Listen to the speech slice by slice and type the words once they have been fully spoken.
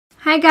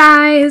Hi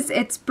guys,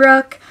 it's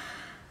Brooke,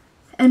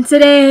 and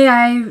today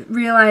I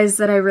realized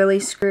that I really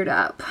screwed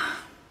up.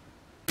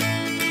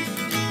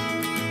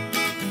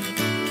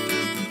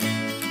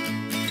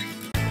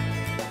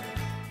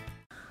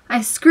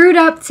 I screwed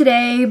up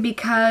today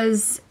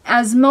because,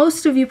 as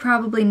most of you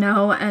probably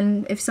know,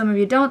 and if some of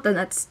you don't, then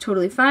that's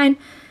totally fine.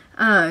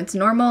 It's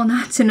normal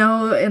not to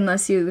know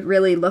unless you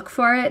really look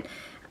for it.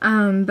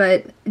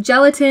 But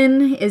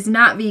gelatin is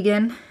not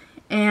vegan,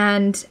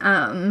 and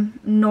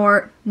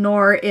nor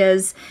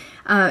is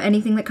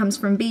anything that comes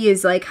from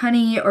bees, like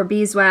honey or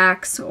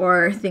beeswax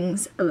or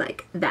things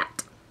like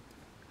that.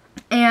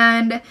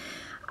 And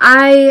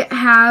I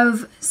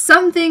have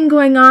something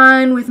going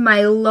on with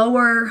my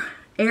lower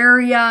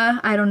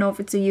area. I don't know if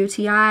it's a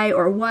UTI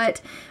or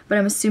what, but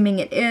I'm assuming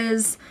it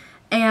is.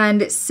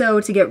 And so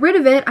to get rid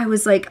of it, I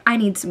was like, I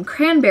need some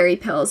cranberry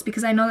pills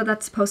because I know that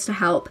that's supposed to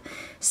help.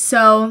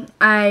 So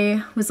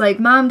I was like,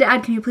 Mom,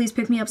 Dad, can you please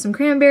pick me up some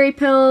cranberry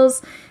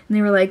pills? And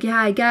they were like, yeah,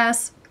 I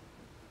guess.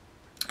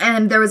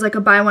 And there was like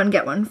a buy one,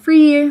 get one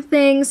free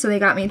thing. So they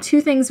got me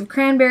 2 things of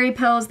cranberry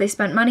pills. They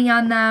spent money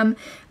on them.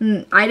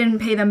 And I didn't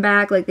pay them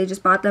back. Like, they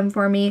just bought them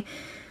for me.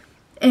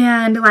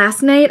 And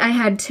last night I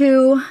had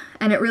 2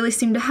 and it really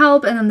seemed to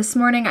help. And then this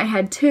morning I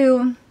had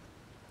 2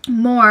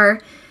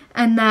 more.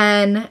 And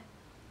then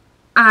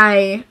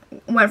I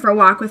went for a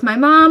walk with my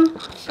mom.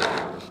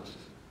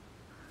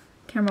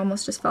 Camera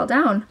almost just fell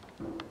down.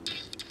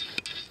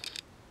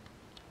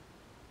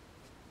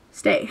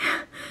 Stay.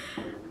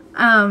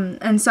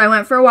 And so I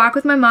went for a walk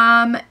with my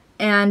mom,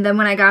 and then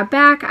when I got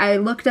back, I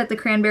looked at the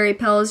cranberry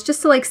pills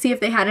just to like see if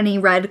they had any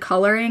red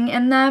coloring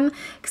in them,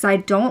 because I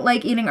don't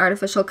like eating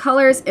artificial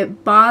colors.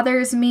 It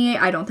bothers me.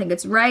 I don't think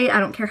it's right. I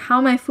don't care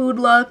how my food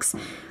looks,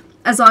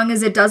 as long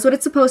as it does what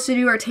it's supposed to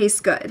do or tastes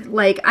good.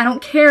 Like, I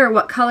don't care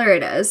what color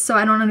it is, so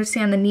I don't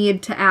understand the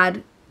need to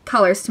add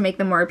colors to make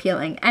them more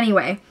appealing.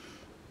 Anyway,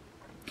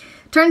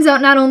 turns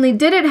out not only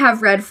did it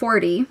have red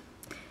 40,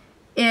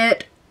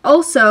 it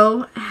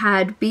also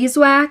had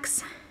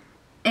beeswax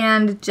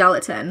and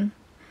gelatin.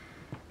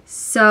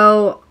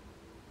 So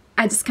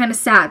I just kind of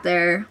sat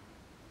there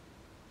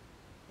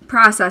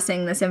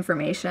processing this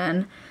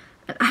information,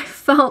 and I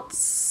felt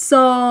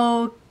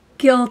so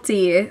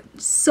guilty,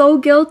 so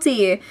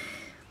guilty.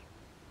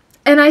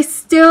 And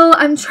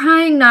I'm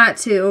trying not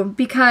to,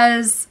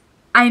 because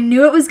I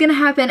knew it was going to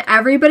happen.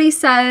 Every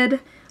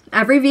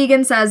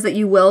vegan says that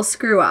you will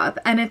screw up,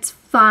 and it's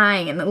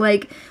fine.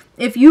 Like,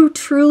 if you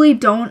truly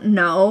don't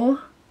know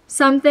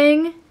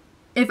something,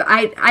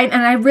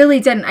 I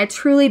really didn't. I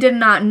truly did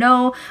not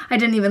know. I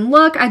didn't even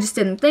look. I just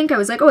didn't think. I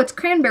was like, oh, it's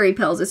cranberry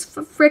pills. It's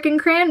freaking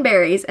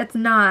cranberries. It's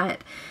not.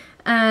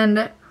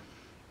 And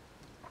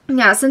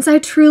yeah, since I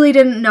truly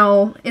didn't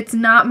know, it's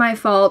not my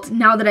fault.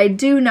 Now that I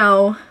do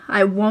know,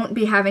 I won't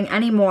be having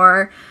any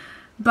more.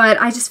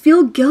 But I just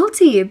feel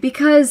guilty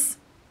because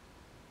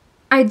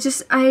I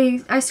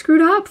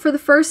screwed up for the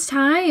first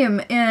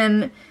time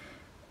in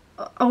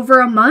over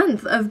a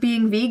month of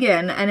being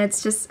vegan, and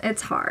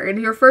it's hard.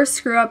 Your first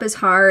screw up is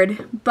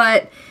hard,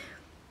 but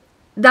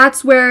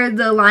that's where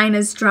the line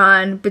is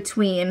drawn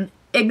between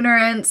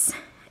ignorance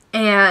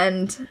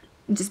and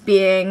just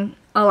being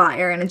a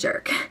liar and a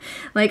jerk.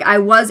 Like, I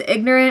was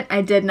ignorant.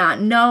 I did not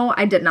know.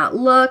 I did not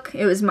look.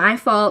 It was my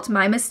fault,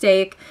 my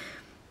mistake.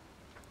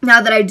 Now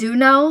that I do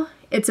know,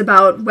 it's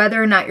about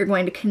whether or not you're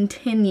going to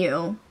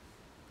continue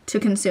to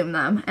consume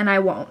them, and I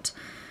won't.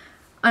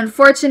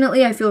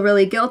 Unfortunately, I feel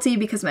really guilty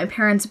because my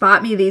parents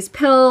bought me these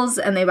pills,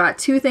 and they bought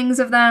 2 things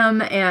of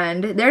them,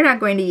 and they're not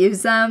going to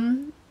use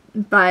them.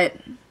 But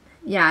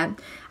yeah,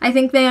 I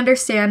think they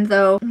understand,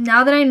 though.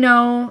 Now that I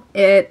know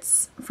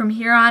it's from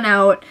here on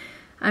out,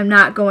 I'm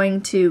not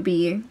going to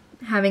be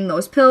having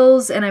those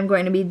pills, and I'm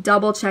going to be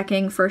double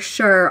checking for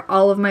sure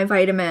all of my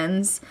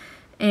vitamins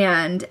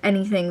and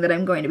anything that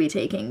I'm going to be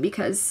taking,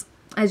 because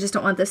I just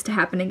don't want this to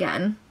happen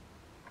again.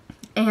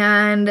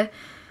 And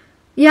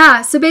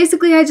yeah, so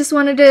basically I just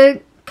wanted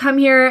to come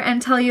here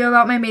and tell you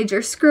about my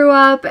major screw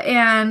up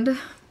and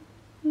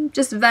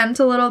just vent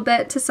a little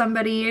bit to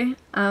somebody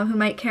who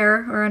might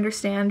care or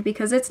understand,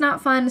 because it's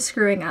not fun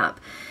screwing up.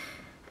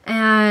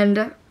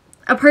 And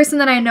a person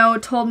that I know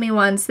told me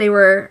once they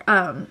were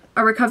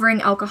a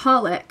recovering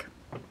alcoholic,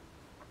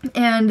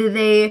 and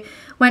they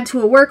went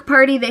to a work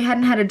party. They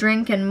hadn't had a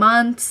drink in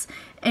months,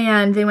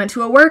 and they went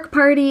to a work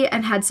party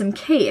and had some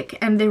cake,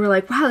 and they were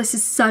like, wow, this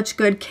is such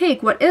good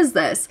cake. What is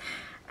this?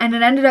 And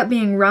it ended up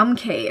being rum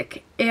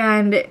cake,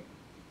 and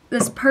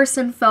this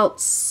person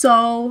felt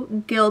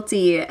so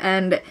guilty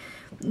and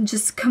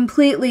just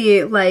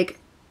completely like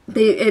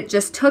it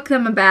just took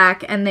them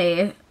aback, and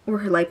they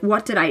were like,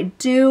 what did I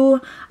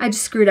do? I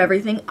just screwed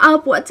everything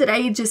up. What did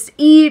I just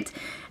eat?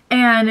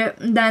 And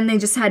then they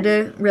just had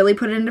to really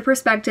put it into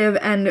perspective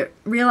and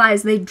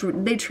realize they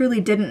truly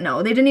didn't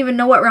know. They didn't even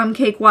know what rum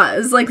cake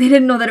was. Like, they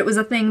didn't know that it was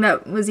a thing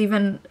that was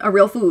even a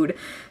real food.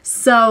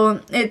 So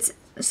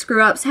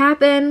screw ups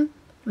happen.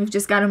 We've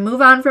just got to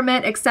move on from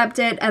it, accept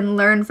it, and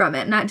learn from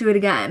it, not do it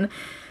again.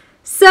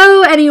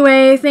 So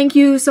anyway, thank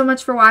you so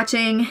much for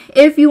watching.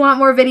 If you want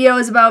more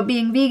videos about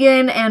being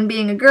vegan and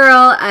being a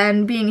girl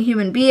and being a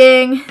human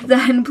being,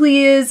 then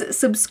please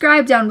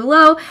subscribe down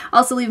below.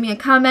 Also leave me a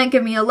comment,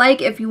 give me a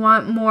like if you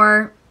want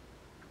more,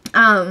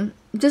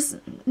 just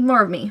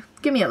more of me.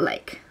 Give me a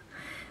like.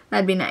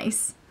 That'd be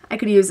nice. I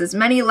could use as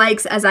many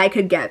likes as I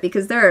could get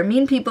because there are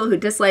mean people who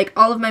dislike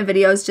all of my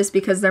videos just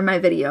because they're my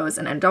videos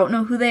and I don't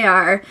know who they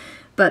are,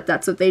 but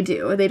that's what they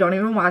do. They don't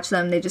even watch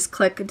them. They just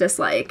click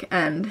dislike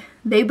and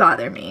they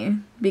bother me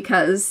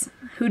because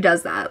who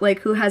does that? Like,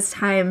 who has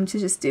time to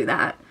just do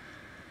that?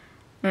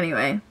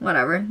 Anyway,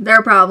 whatever.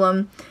 Their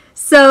problem.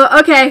 So,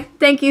 okay.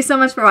 Thank you so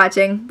much for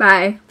watching.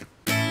 Bye.